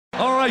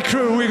All right,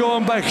 crew, we're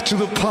going back to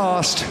the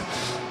past.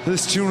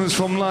 This tune is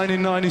from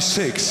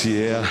 1996,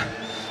 yeah.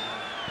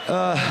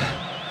 A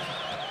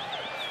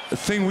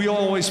thing we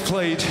always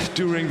played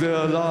during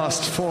the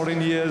last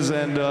 14 years,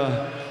 and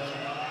a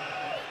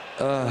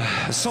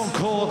song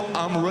called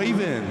I'm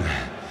Raving.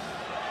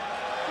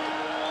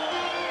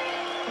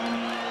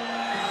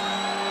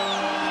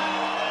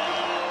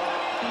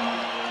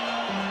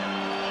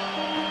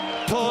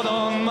 Put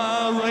on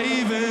my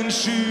raving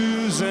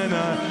shoes and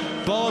I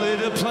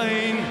boarded a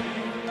plane.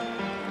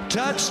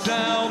 Touched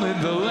down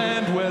in the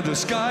land where the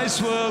skies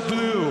were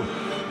blue,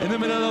 in the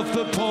middle of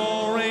the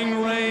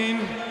pouring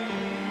rain.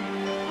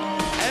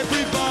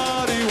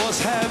 Everybody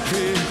was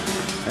happy,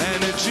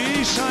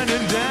 energy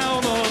shining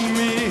down on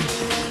me.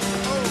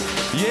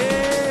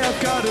 Yeah,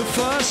 I've got a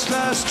first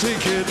class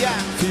ticket,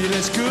 feel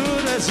as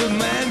good as a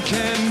man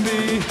can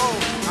be.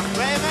 I'm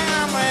raving,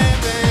 I'm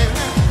raving.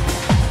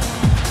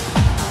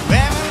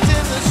 Raving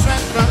till the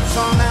sweat drops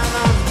all down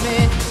on me.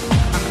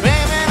 I'm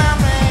raving, I'm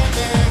raving.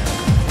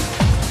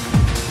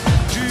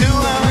 Do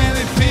I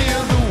really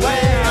feel the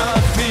way I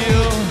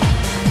feel?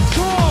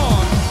 Come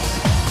on!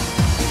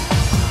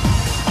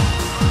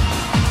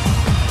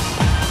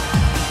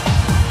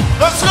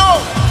 Let's go!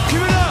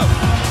 Give it up!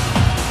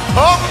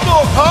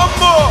 Humble,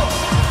 humble!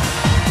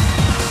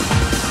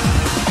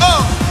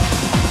 Oh!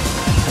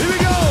 Here we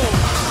go!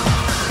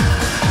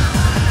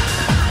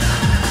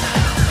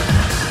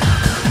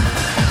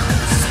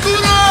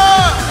 Scooter!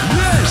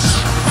 Yes!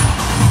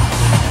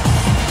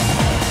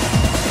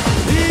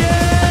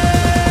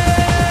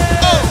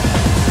 Yeah! Oh!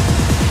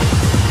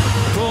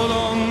 Put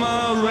on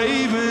my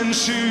raving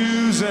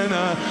shoes and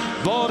I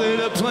boarded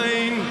a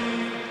plane.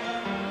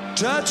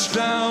 Touched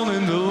down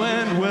in the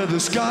land where the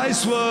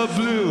skies were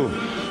blue,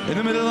 in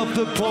the middle of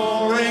the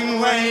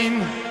pouring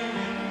rain.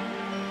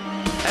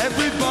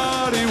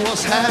 Everybody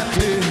was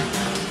happy,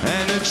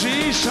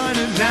 energy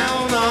shining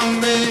down on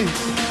me.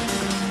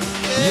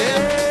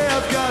 Yeah,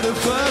 I've got a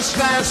first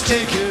class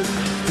ticket,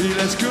 feel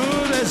as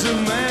good as a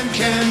man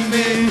can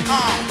be.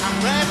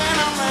 I'm raving,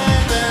 I'm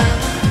raving.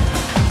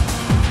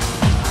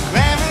 I'm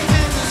raving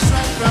till the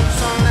sweat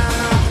drops all down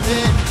on me.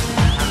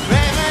 I'm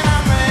raving,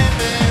 I'm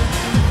raving.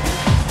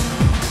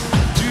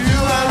 Do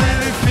I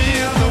really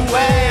feel the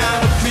way I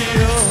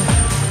feel?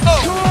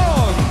 Oh! Come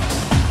on!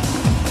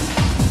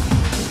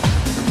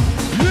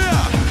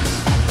 Yeah!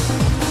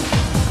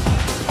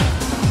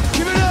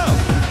 Give it up!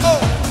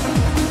 Oh!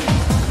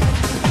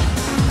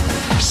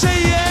 Say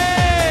yeah!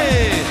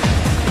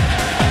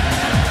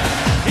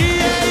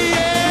 Yeah,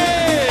 yeah!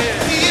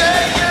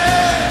 Yeah,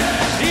 yeah!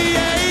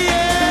 Yeah,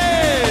 yeah!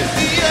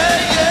 Yeah,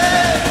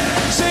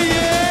 yeah! Say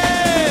yeah!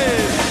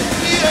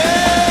 Yeah!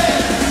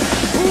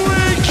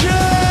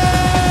 Wicked!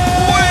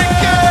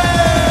 Wicked!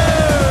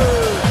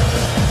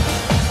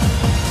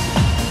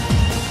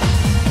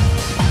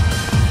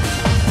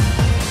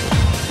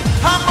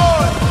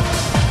 Hamburg!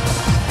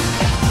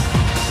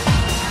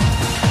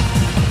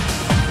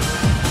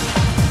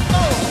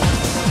 Oh!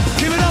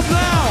 Give it up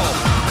now!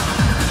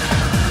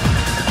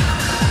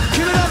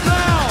 Give it up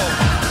now!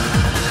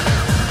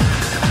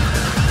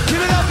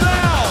 Give it up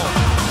now!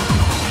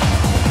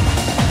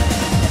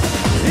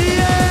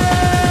 Yeah!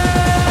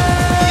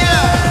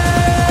 Yeah!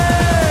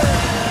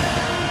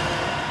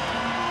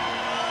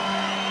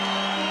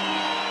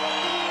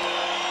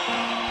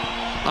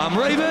 I'm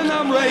raving,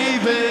 I'm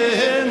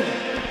raving.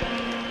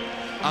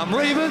 I'm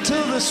raving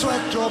till the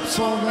sweat drops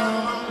all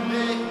down on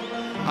me.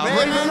 I'm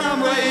raving,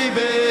 I'm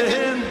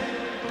raving.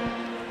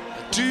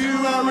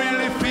 Do I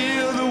really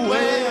feel the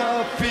way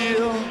I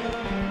feel?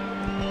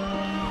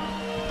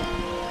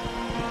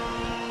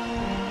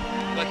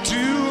 But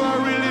do I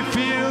really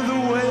feel the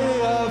way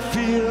I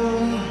feel?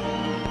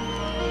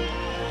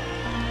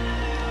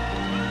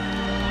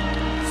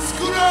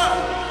 Scooter!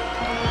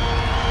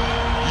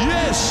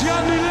 Yes,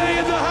 young delay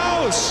in the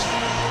house.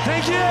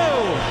 Thank you.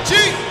 G!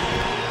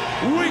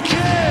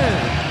 Wicked.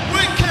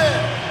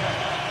 Wicked!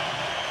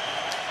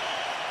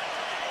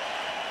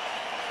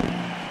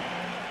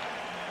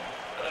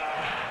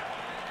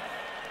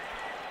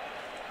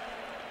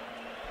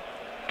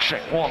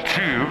 Check 1,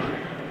 2.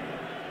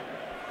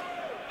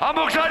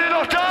 Hamburg, seid ihr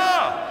noch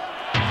da?